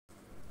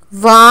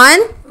1,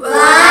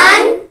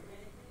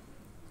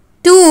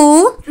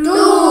 2,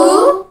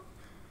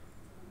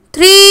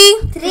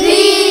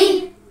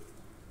 3,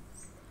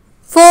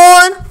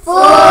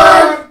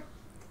 4,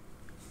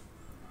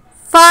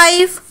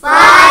 5,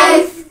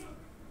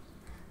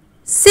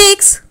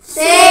 6,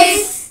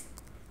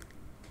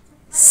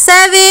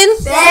 7,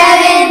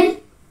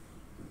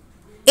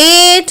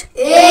 8,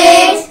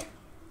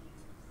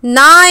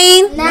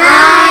 9,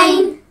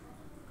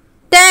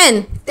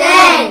 10,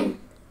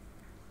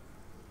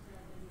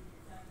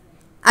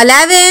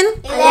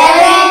 11,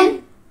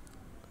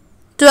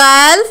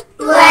 12,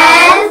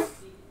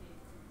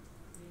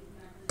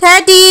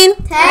 13,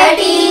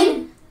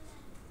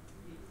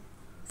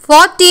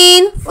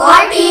 14,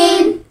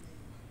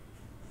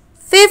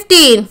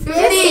 15,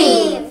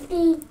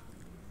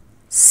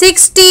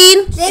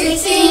 16,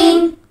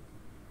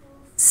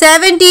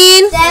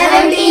 17,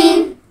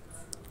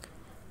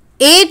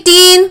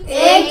 18,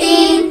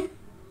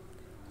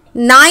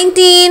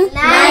 19,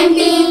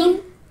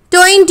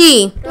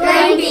 20,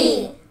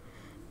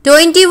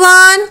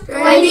 21,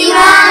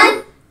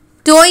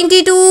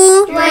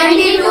 22,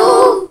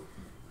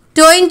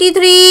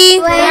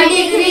 23,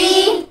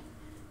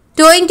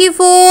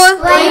 24,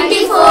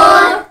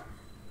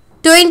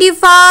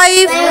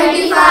 25,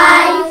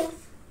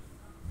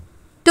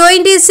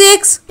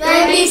 26,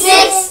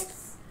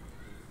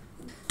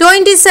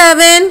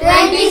 27,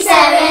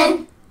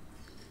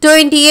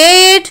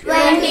 28,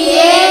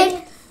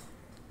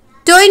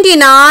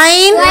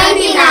 29,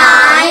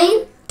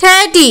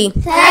 30,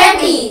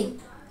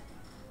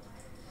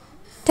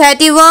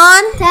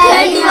 31,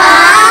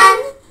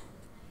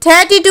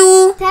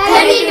 32,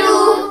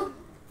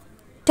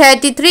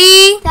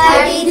 33,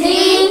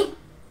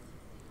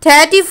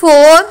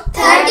 34,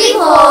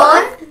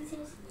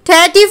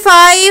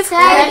 35,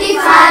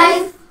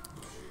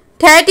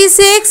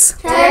 36,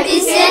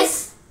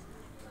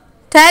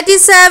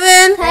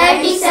 37,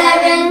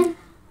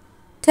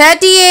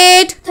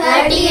 38,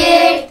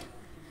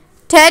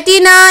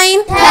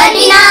 39,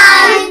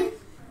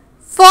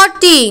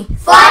 40,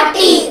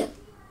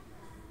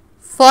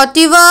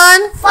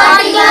 41,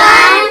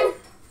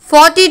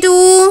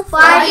 42,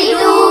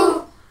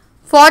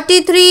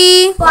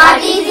 43,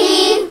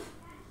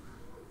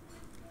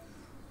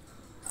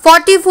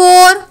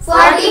 44,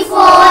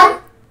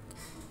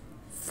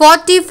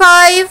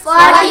 45,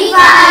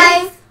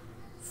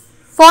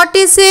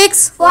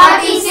 46,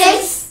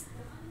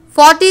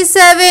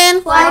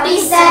 47,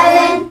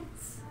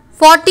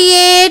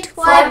 48,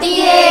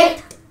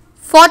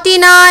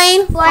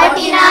 49,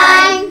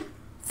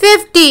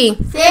 50,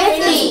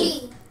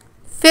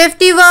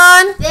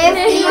 51,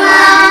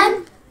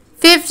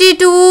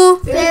 52,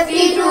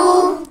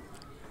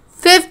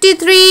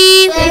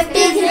 53,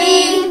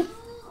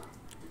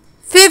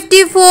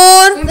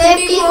 54,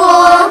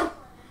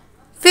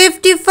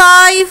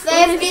 55,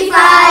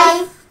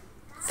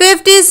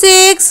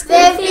 56,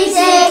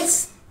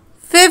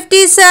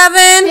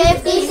 57,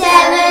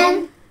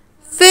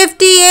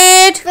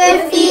 58,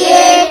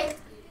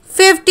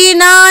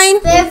 59,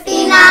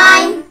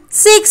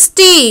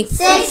 60,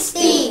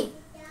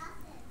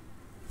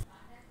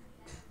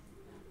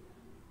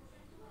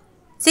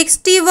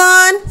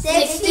 61,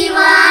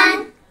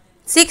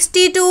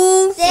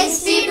 62,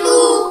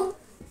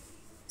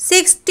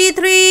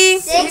 63,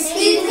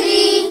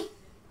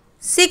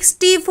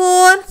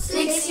 64,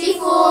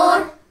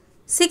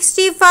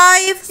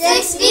 65,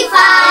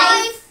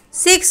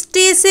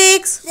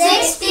 66,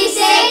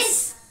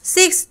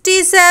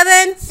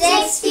 67,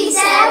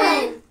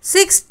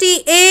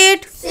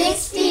 68,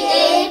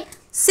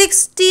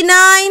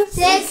 69,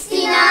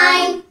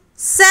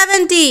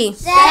 70,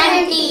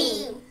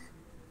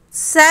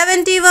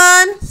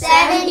 71,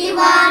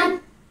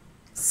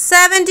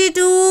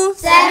 72,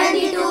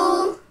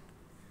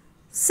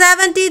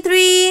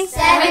 73,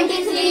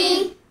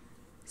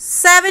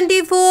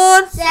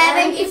 74,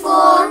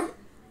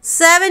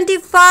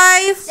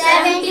 75,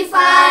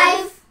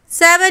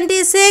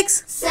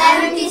 76,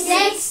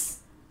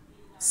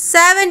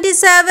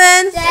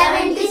 77,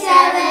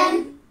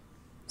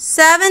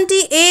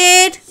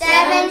 78,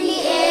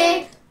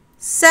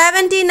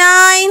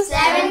 79,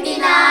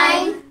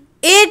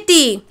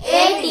 80,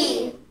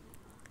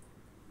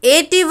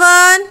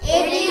 81,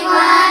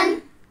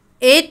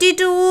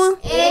 82,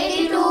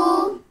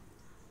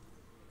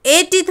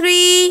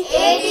 83,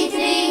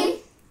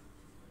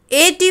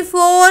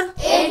 84,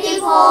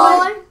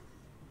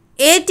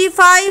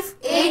 85,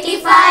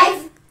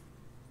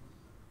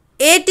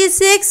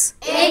 86,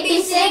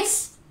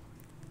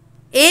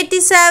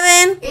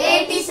 87,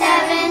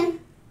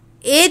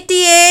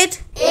 88,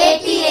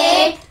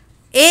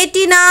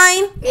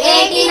 89,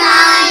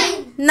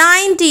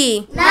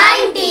 90,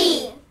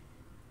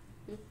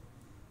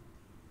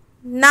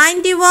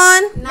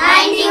 91,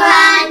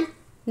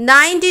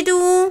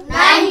 92,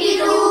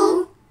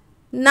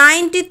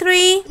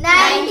 93,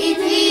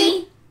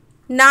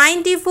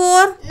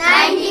 94,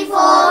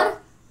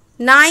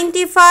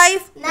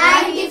 95,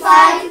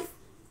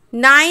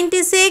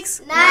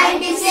 96,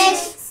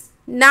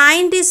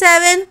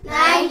 97,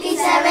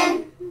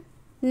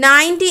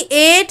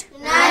 98,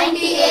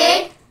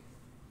 98,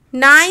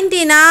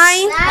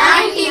 99,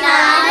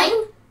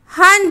 99,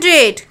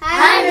 100.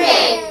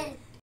 100.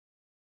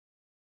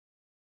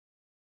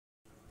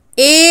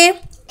 A,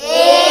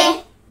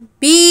 A,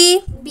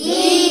 B,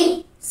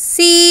 B,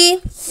 C,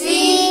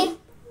 C,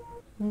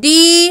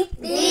 D,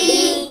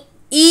 D,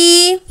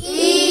 E,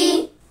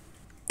 E,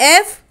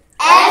 F,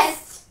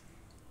 F,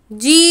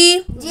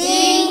 G,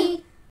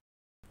 G,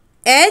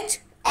 H,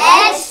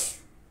 H,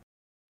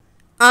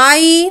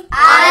 I,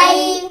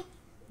 I,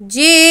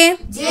 J,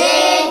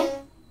 J,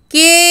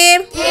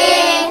 K,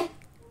 K,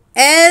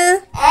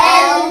 L,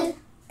 L,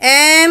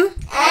 M,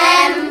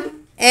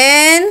 M,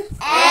 N,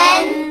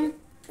 N,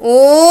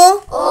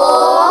 O,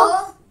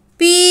 O,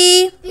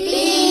 P,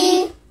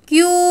 P,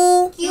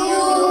 Q,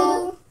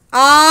 Q,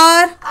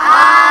 R,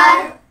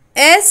 R,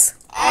 S,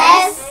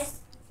 S,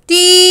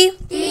 T,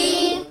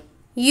 T,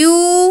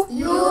 U,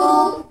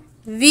 U,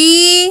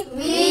 V,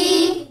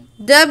 V,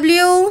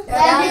 W,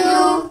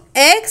 W,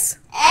 X,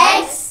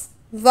 X,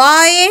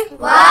 Y,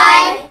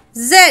 Y,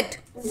 Z.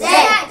 Z.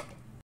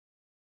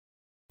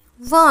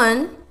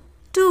 1,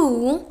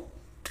 2,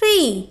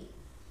 3,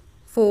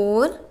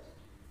 4,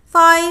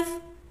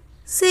 5,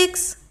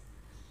 6,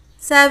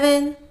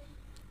 7,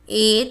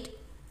 8,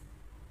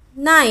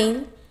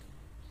 9,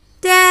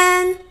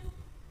 10,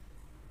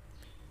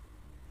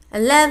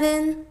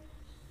 11,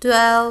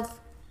 12,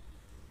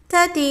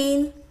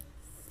 13,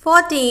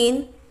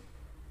 14,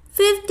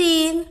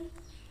 15,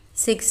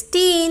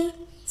 16,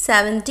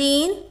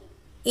 17,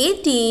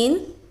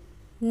 18,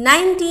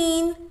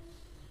 19,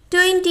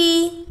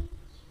 20,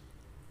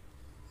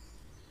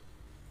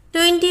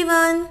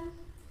 21,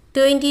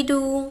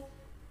 22,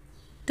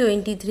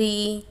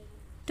 23,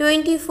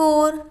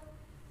 24,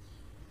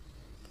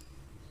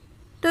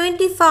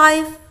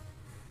 25,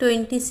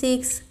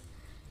 26,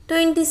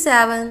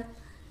 27,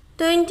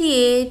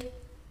 28,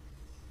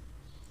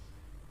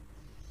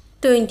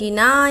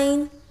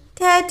 29,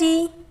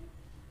 30,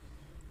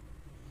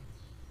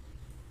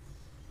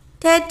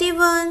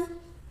 31,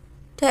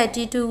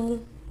 32,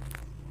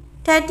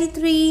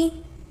 33,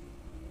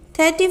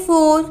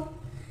 34,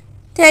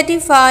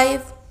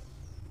 35,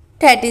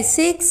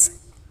 36,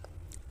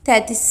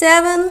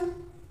 37,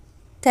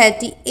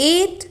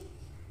 38,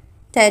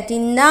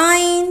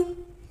 39,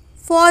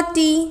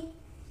 40,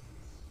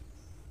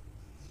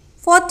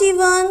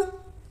 41,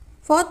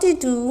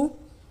 42,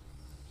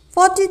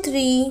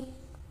 43,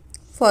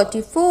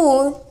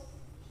 44,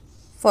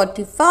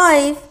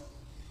 45,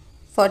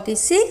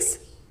 46,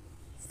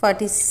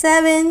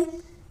 47,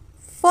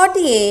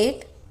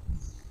 48,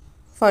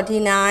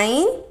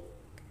 49,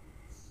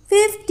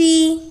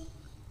 50,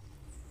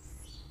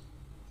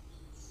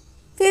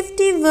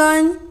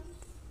 51,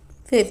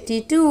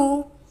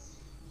 52,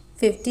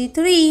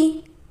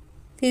 53,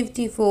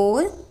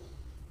 54,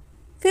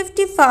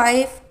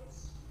 55,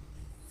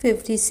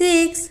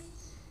 56,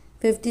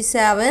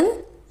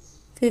 57,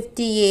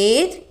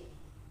 58,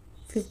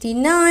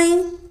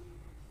 59,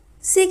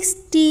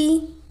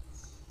 60,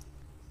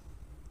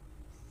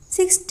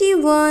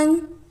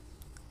 61,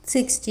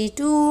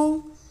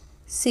 62,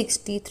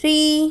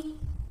 63,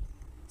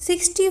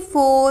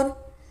 64,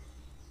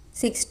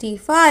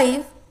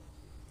 65,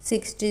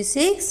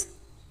 66,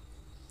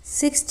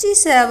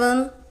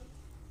 67,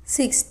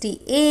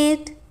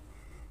 68,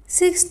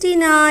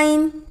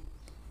 69,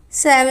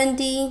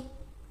 70,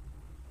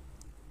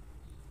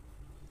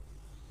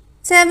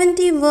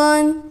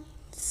 71,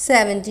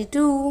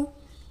 72,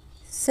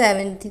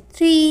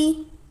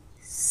 73,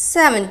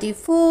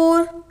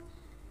 74,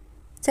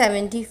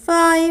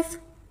 75,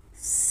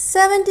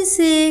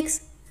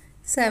 76,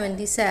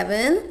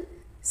 77,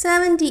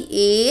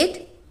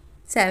 78,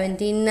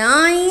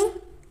 79,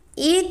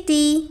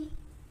 80,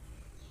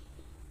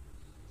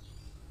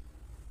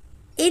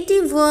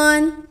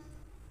 81,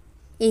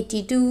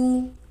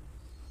 82,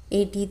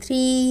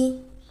 83,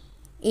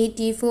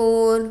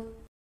 84,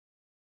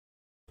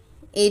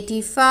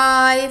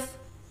 85,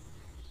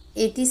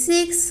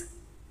 86,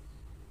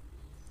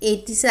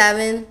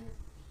 87,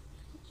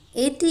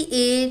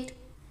 88,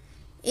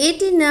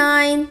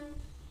 89,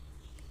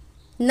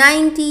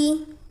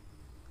 90,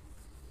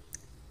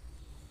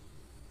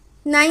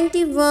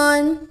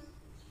 91,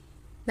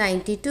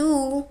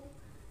 92,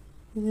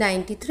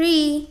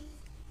 93,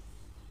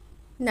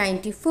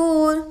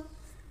 94,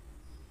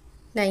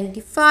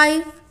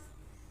 95,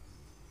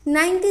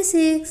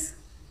 96,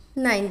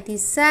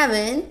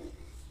 97,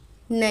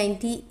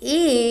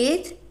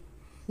 98,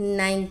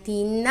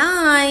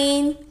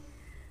 99,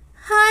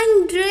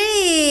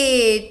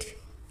 100.